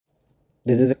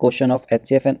This is a question of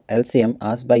HCF and LCM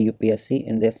asked by UPSC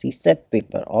in their CSAT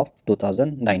paper of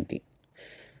 2019.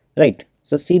 Right.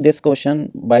 So see this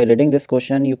question. By reading this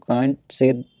question, you can't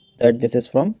say that this is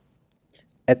from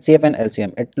HCF and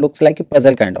LCM. It looks like a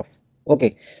puzzle kind of.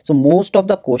 Okay. So most of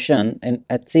the question in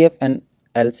HCF and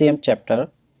LCM chapter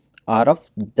are of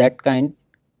that kind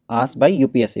asked by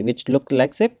UPSC, which look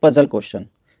like a puzzle question.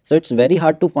 So it's very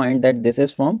hard to find that this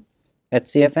is from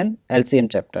HCF and LCM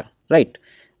chapter, right?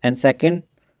 And second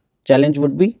challenge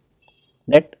would be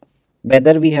that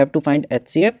whether we have to find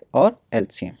HCF or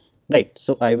LCM, right?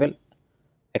 So I will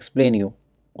explain you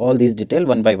all these detail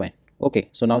one by one. Okay,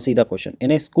 so now see the question.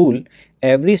 In a school,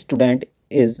 every student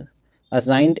is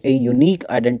assigned a unique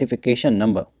identification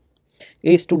number.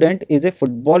 A student is a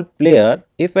football player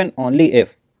if and only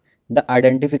if the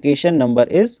identification number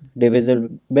is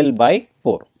divisible by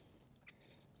 4,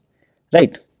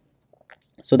 right?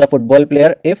 So the football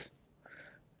player if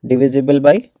divisible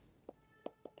by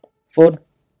 4,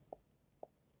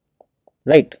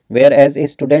 right? Whereas a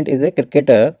student is a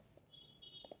cricketer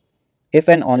if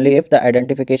and only if the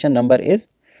identification number is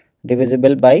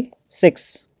divisible by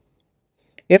 6.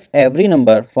 If every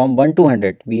number from 1 to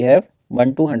 100, we have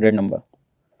 1 to 100 number,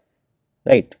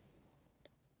 right?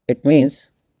 It means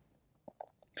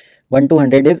 1 to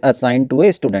 100 is assigned to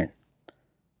a student.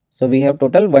 So we have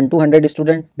total 1 to 100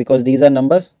 student because these are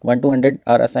numbers. 1 to 100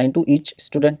 are assigned to each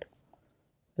student,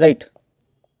 right?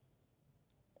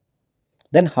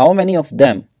 Then how many of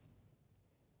them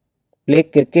play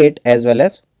cricket as well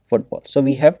as football? So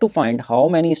we have to find how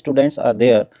many students are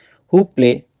there who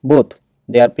play both.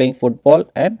 They are playing football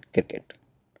and cricket,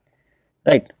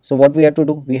 right? So what we have to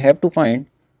do? We have to find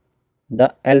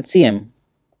the LCM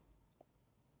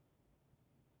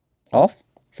of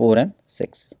 4 and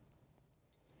 6,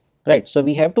 right? So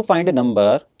we have to find a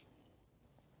number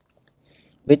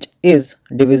which is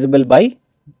divisible by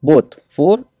both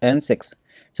 4 and 6.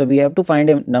 So we have to find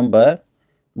a number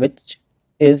which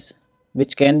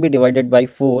can be divided by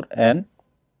 4 and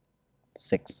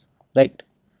 6, right?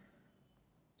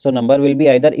 So number will be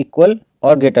either equal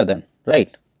or greater than,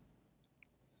 right?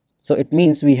 So it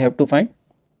means we have to find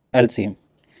LCM,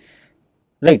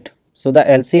 right? So the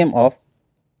LCM of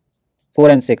 4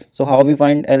 and 6. So how we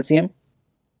find LCM?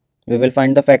 We will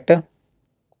find the factor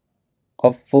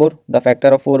of 4. The factor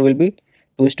of 4 will be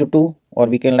 2:2, or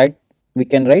we can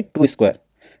write 2 square.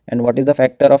 And what is the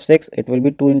factor of 6? It will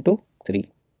be 2 into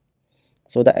 3.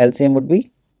 So the LCM would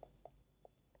be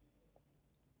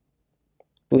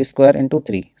 2 square into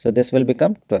 3. So this will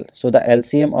become 12. So the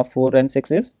LCM of 4 and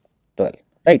 6 is 12,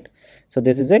 right? So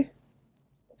this is a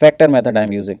factor method I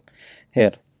am using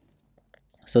here.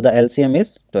 So the LCM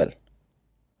is 12.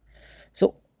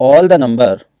 So all the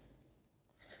number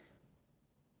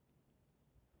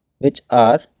which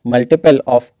are multiple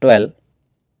of 12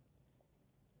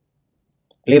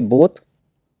 play both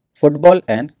football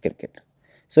and cricket.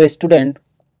 So a student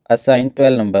assigned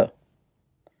 12 number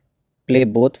play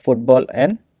both football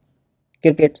and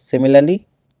cricket. Similarly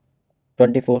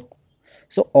 24.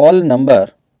 So all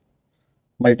number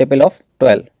multiple of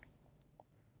 12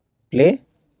 play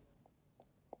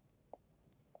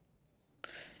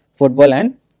football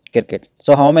and cricket.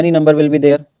 So how many number will be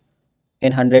there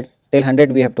in 100? Till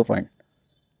 100 we have to find,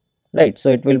 right? So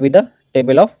it will be the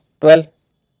table of 12,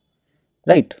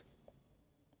 right?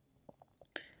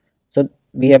 So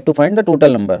we have to find the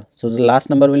total number. So the last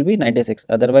number will be 96.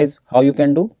 Otherwise how you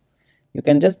can do? You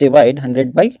can just divide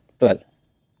 100 by 12,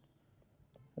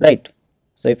 right?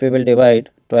 So if we will divide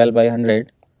 12 by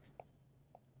 100,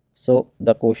 so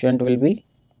the quotient will be,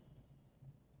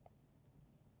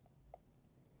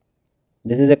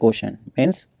 this is a quotient,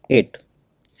 means 8.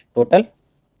 Total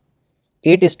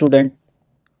 8 students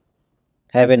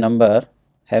have a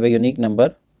unique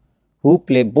number who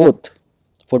play both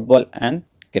football and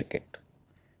cricket,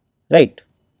 right?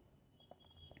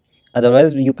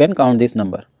 Otherwise you can count this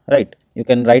number, right? You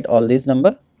can write all these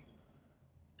number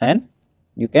and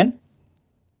you can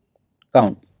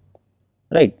count,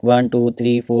 right? 1 2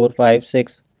 3 4 5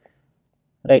 6,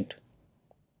 right?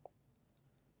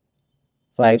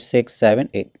 5 6 7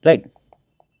 8, right?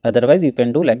 Otherwise you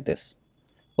can do like this.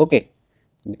 Okay,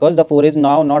 because the 4 is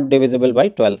now not divisible by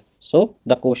 12, so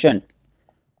the quotient,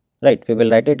 right, we will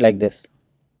write it like this.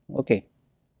 Okay,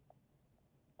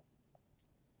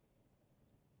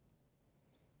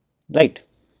 right?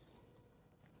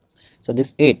 So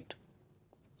this 8,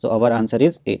 so our answer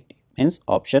is 8, means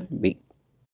option B.